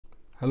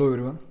Hello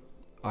everyone,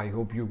 I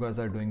hope you guys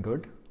are doing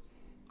good.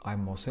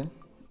 I'm Mohsin.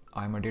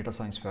 I'm a data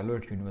science fellow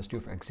at University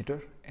of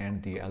Exeter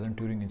and the Alan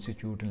Turing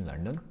Institute in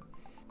London.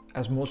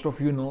 As most of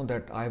you know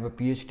that I have a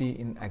PhD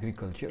in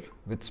agriculture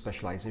with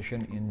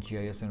specialization in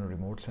GIS and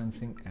remote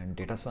sensing and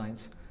data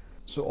science.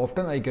 So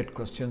often I get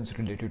questions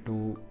related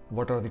to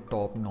what are the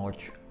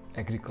top-notch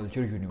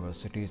agriculture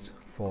universities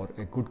for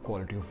a good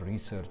quality of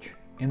research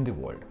in the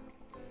world.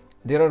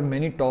 There are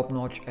many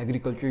top-notch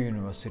agriculture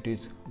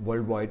universities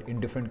worldwide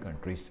in different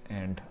countries,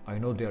 and I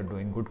know they are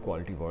doing good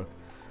quality work.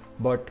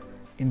 But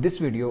in this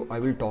video, I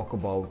will talk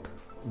about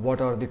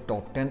what are the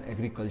top 10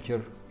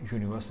 agriculture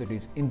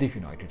universities in the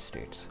United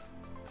States.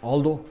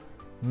 Although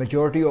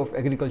majority of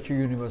agriculture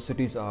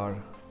universities are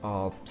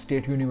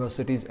state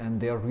universities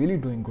and they are really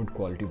doing good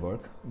quality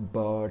work,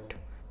 but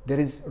there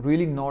is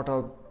really not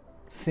a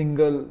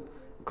single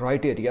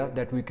criteria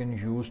that we can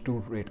use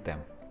to rate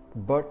them.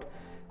 But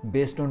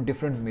based on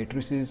different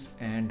matrices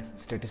and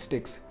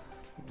statistics,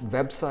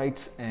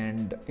 websites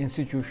and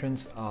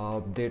institutions,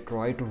 they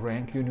try to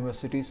rank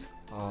universities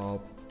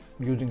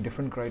using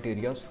different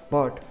criteria.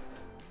 But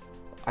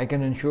I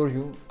can assure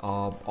you,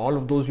 all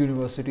of those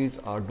universities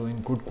are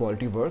doing good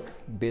quality work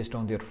based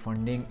on their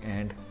funding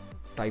and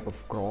type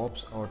of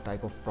crops or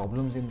type of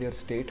problems in their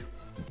state,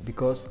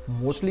 because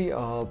mostly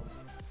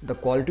the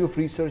quality of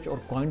research or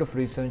kind of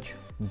research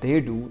they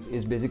do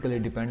is basically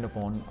depend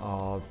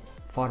upon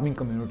farming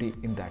community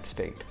in that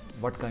state,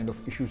 what kind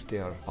of issues they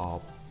are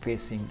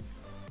facing,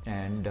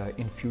 and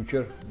in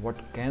future what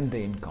can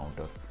they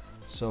encounter.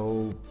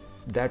 So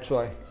that's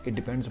why it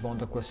depends upon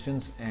the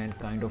questions and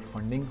kind of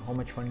funding, how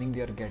much funding they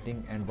are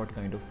getting and what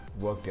kind of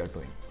work they are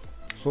doing.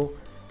 So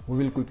we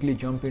will quickly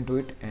jump into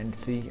it and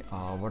see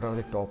what are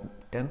the top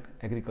 10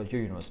 agriculture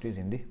universities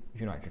in the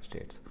United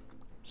States.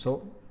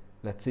 So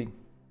let's see.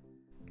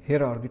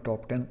 Here are the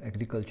top 10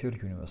 agriculture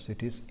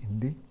universities in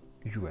the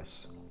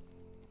US.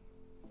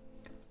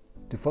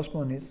 The first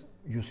one is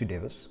UC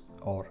Davis,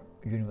 or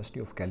University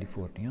of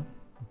California,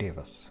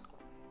 Davis.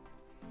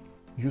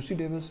 UC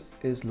Davis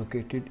is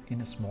located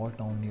in a small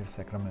town near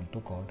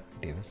Sacramento called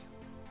Davis.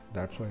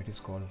 That's why it is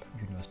called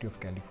University of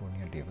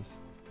California, Davis.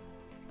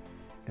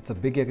 It's a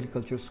big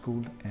agriculture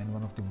school and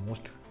one of the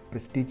most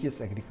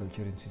prestigious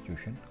agriculture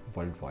institutions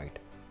worldwide.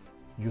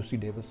 UC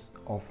Davis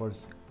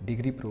offers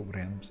degree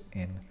programs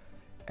in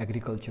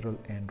agricultural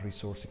and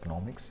resource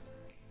economics,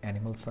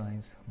 animal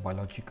science,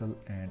 biological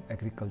and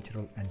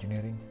agricultural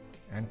engineering,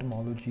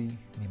 entomology,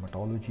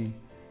 nematology,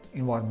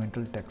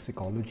 environmental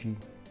toxicology,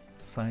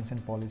 science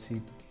and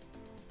policy,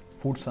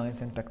 food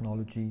science and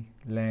technology,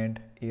 land,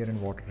 air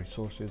and water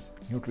resources,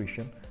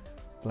 nutrition,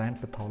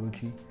 plant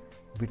pathology,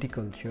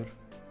 viticulture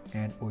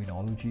and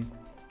oenology,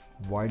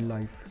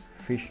 wildlife,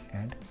 fish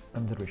and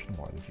conservation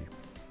biology.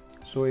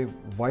 So a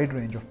wide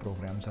range of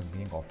programs are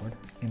being offered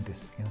in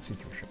this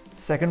institution.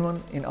 Second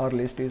one in our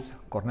list is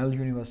Cornell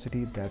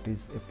University, that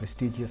is a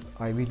prestigious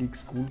Ivy League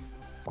school.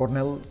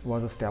 Cornell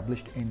was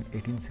established in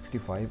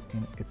 1865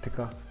 in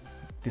Ithaca,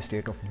 the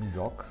state of New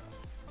York.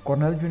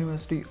 Cornell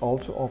University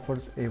also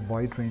offers a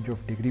wide range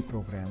of degree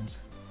programs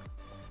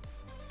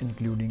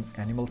including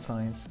animal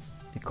science,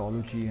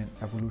 ecology and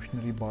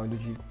evolutionary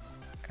biology,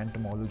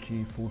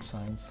 entomology, food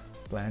science,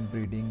 plant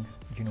breeding,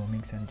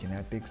 genomics and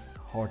genetics,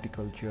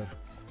 horticulture,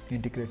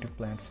 integrative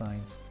plant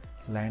science,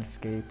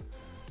 landscape,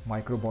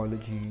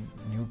 microbiology,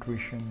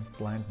 nutrition,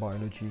 plant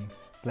biology,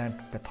 plant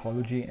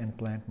pathology and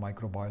plant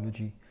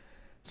microbiology,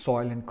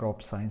 soil and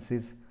crop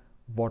sciences,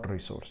 water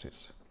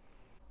resources.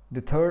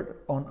 The third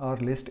on our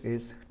list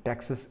is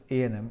Texas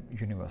A&M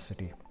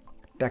University.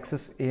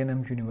 Texas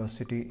A&M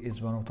University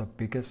is one of the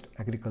biggest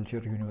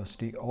agriculture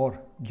university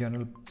or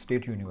general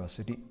state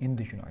university in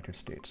the United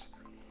States.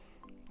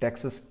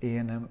 Texas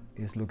A&M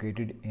is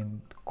located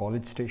in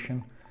College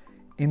Station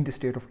in the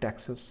state of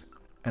Texas,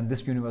 and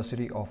this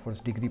university offers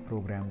degree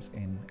programs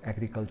in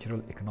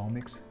agricultural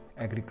economics,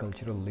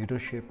 agricultural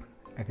leadership,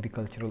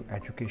 agricultural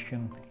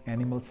education,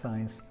 animal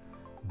science,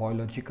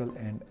 biological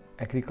and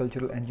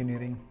agricultural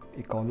engineering,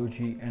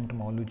 ecology,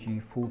 entomology,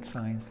 food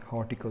science,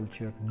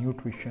 horticulture,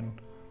 nutrition,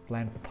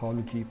 plant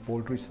pathology,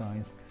 poultry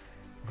science,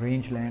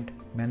 rangeland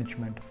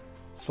management,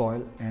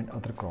 soil and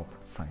other crop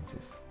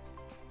sciences.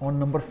 On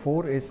number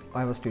 4 is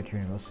Iowa State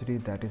University,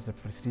 that is the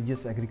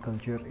prestigious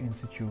agriculture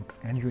institute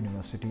and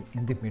university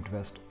in the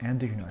Midwest and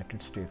the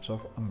United States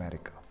of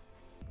America.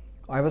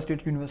 Iowa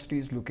State University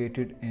is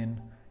located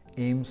in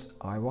Ames,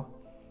 Iowa,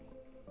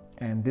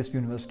 and this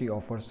university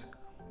offers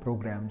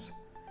programs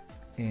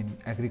in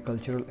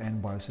agricultural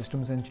and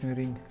biosystems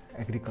engineering,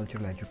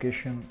 agricultural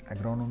education,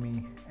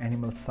 agronomy,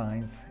 animal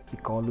science,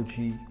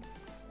 ecology,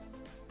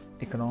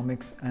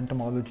 economics,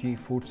 entomology,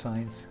 food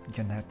science,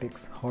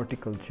 genetics,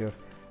 horticulture,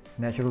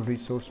 natural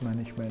resource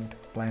management,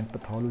 plant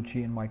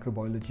pathology and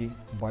microbiology,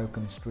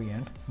 biochemistry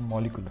and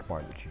molecular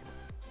biology.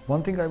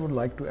 One thing I would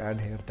like to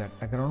add here, that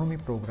agronomy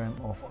program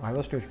of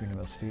Iowa State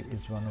University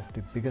is one of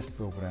the biggest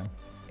program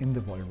in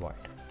the worldwide.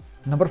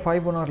 Number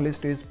 5 on our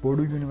list is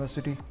Purdue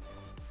University.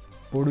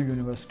 Purdue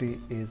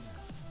University is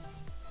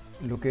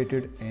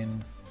located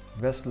in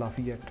West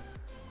Lafayette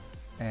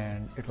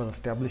and it was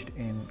established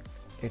in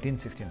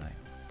 1869.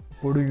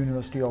 Purdue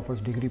University offers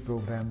degree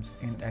programs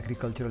in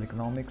agricultural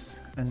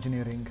economics,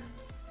 engineering,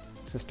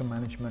 system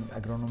management,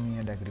 agronomy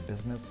and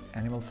agribusiness,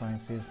 animal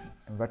sciences,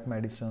 vet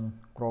medicine,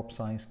 crop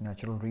science,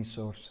 natural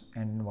resource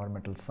and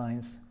environmental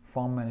science,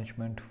 farm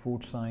management,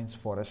 food science,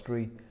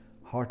 forestry,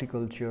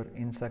 horticulture,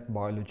 insect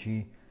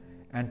biology,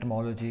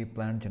 entomology,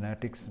 plant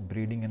genetics,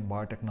 breeding and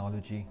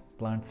biotechnology,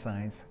 plant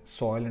science,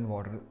 soil and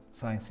water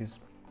sciences,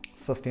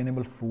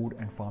 sustainable food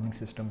and farming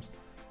systems,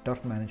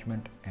 turf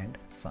management and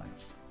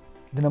science.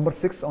 The number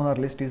 6 on our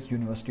list is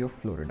University of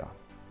Florida.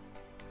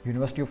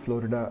 University of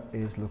Florida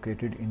is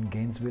located in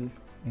Gainesville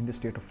in the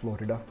state of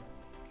Florida.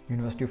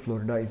 University of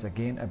Florida is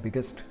again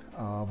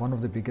one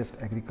of the biggest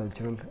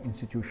agricultural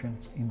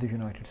institutions in the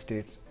United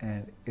States,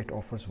 and it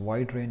offers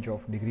wide range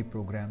of degree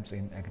programs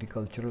in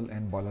agricultural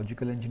and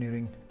biological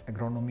engineering,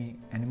 agronomy,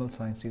 animal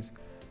sciences,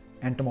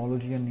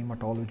 entomology and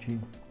nematology,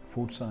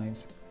 food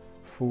science,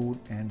 food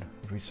and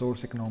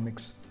resource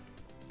economics,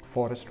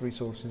 forest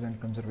resources and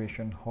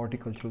conservation,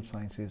 horticultural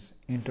sciences,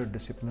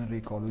 interdisciplinary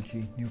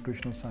ecology,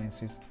 nutritional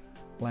sciences,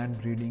 plant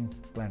breeding,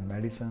 plant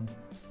medicine,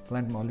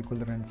 plant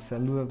molecular and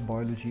cellular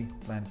biology,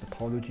 plant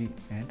pathology,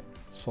 and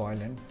soil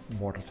and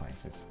water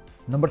sciences.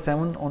 Number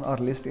 7 on our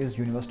list is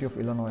University of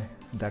Illinois,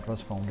 that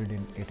was founded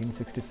in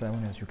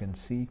 1867, as you can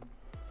see.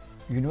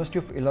 University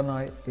of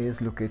Illinois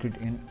is located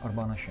in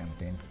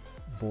Urbana-Champaign.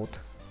 Both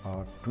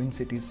are twin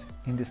cities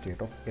in the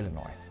state of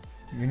Illinois.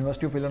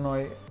 University of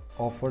Illinois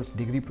offers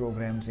degree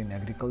programs in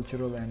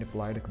agricultural and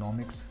applied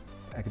economics,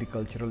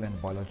 agricultural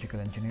and biological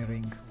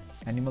engineering,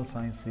 animal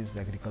sciences,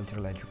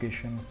 agricultural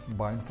education,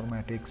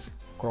 bioinformatics,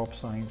 crop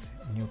science,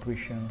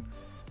 nutrition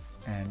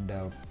and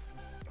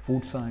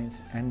food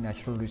science, and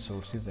natural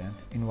resources and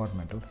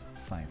environmental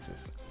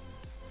sciences.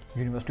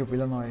 University of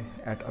Illinois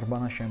at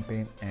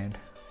Urbana-Champaign and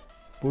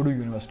Purdue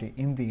University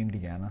in the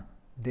Indiana,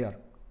 they are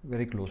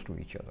very close to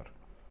each other.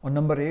 On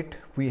number 8,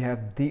 we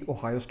have the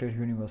Ohio State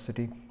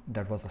University,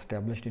 that was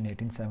established in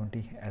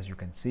 1870, as you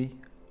can see.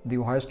 The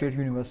Ohio State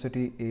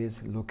University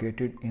is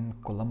located in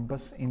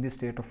Columbus in the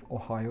state of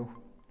Ohio.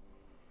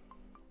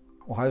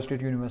 Ohio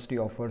State University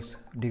offers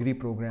degree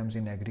programs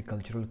in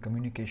agricultural,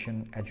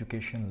 communication,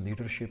 education,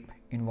 leadership,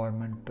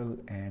 environmental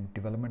and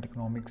development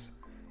economics,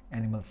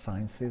 animal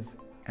sciences,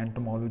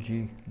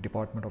 entomology,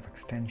 Department of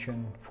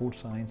Extension, food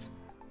science,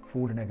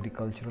 food and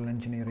agricultural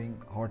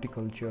engineering,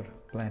 horticulture,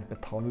 plant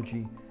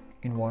pathology,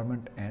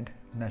 environment and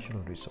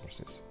natural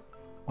resources.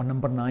 On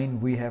number 9,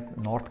 we have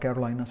North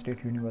Carolina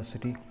State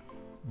University.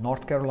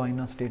 North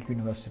Carolina State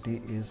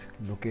University is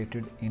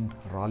located in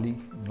Raleigh,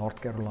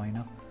 North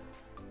Carolina.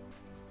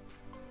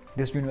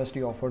 This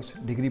university offers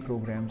degree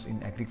programs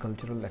in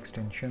agricultural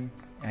extension,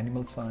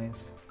 animal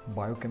science,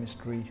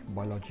 biochemistry,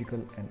 biological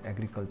and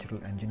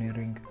agricultural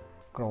engineering,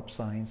 crop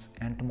science,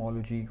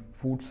 entomology,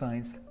 food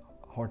science,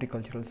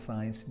 horticultural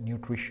science,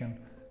 nutrition,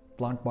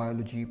 plant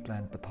biology,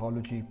 plant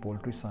pathology,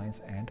 poultry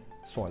science and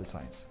soil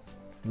science.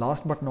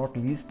 Last but not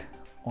least,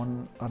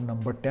 on our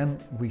number 10,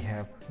 we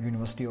have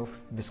University of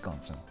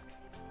Wisconsin.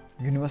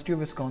 University of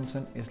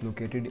Wisconsin is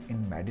located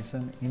in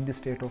Madison in the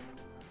state of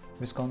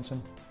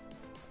Wisconsin.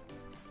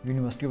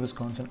 University of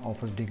Wisconsin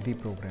offers degree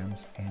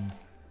programs in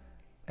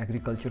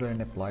agricultural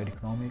and applied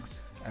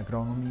economics,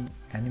 agronomy,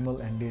 animal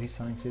and dairy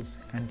sciences,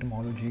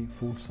 entomology,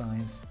 food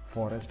science,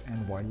 forest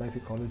and wildlife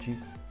ecology,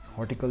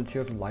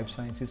 horticulture, life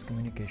sciences,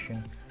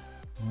 communication,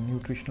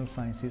 nutritional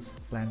sciences,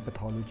 plant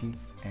pathology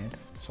and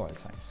soil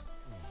science.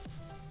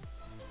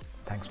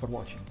 Thanks for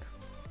watching.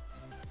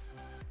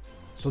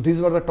 So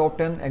these were the top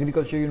 10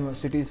 agriculture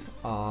universities.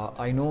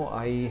 I know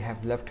I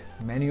have left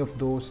many of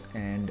those,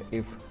 and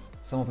if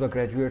some of the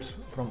graduates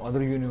from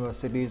other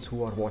universities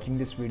who are watching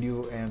this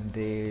video and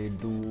they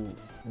do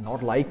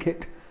not like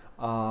it,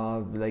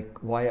 like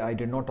why I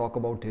did not talk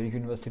about their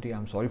university,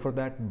 I'm sorry for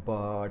that.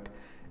 But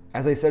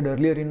as I said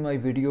earlier in my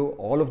video,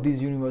 all of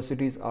these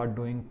universities are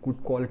doing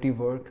good quality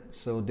work,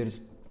 so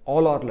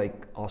all are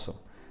like awesome.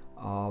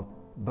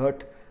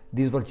 But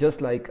these were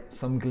just like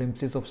some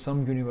glimpses of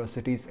some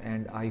universities,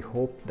 and I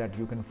hope that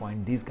you can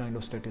find these kind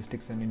of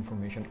statistics and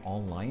information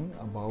online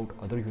about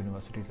other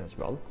universities as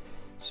well.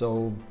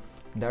 So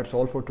that's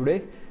all for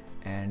today,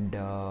 and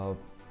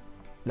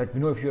let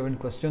me know if you have any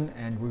question,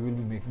 and we will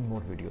be making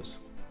more videos.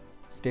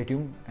 Stay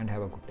tuned and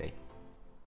have a good day.